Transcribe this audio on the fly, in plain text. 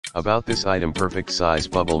About this item: perfect size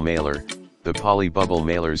bubble mailer. The poly bubble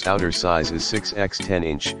mailer's outer size is 6x 10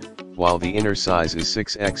 inch, while the inner size is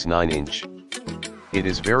 6x 9 inch. It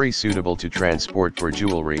is very suitable to transport for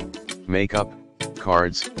jewelry, makeup,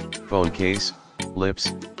 cards, phone case,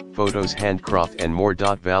 lips, photos, handcraft and more.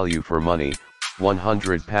 Value for money: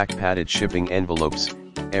 100 pack padded shipping envelopes,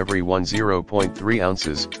 every one 0.3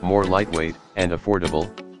 ounces, more lightweight and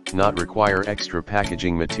affordable, not require extra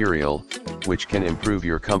packaging material, which can improve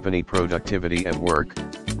your company productivity at work,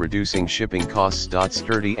 reducing shipping costs.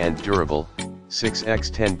 Sturdy and durable.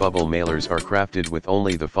 6x10 bubble mailers are crafted with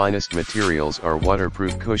only the finest materials, are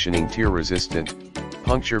waterproof, cushioning, tear resistant,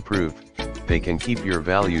 puncture proof. They can keep your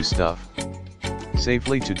value stuff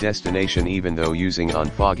safely to destination even though using on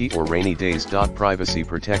foggy or rainy days. Privacy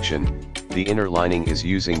protection. The inner lining is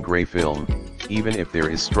using gray film. Even if there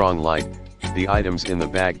is strong light, the items in the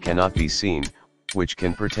bag cannot be seen, which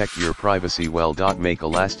can protect your privacy well. Make a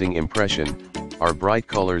lasting impression. Our bright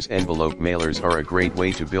colors. Envelope mailers are a great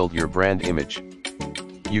way to build your brand image.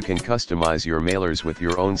 You can customize your mailers with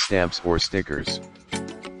your own stamps or stickers.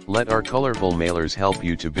 Let our colorful mailers help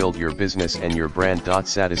you to build your business and your brand.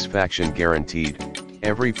 Satisfaction guaranteed.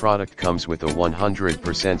 Every product comes with a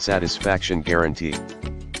 100% satisfaction guarantee.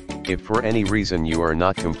 If for any reason you are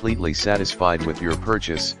not completely satisfied with your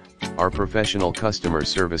purchase, our professional customer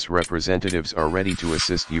service representatives are ready to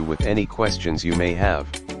assist you with any questions you may have.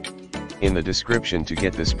 In the description to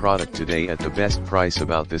get this product today at the best price.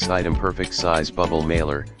 About this item: perfect size bubble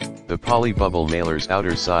mailer. The poly bubble mailer's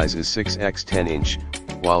outer size is 6x 10 inch,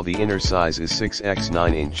 while the inner size is 6x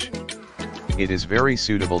 9 inch. It is very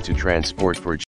suitable to transport for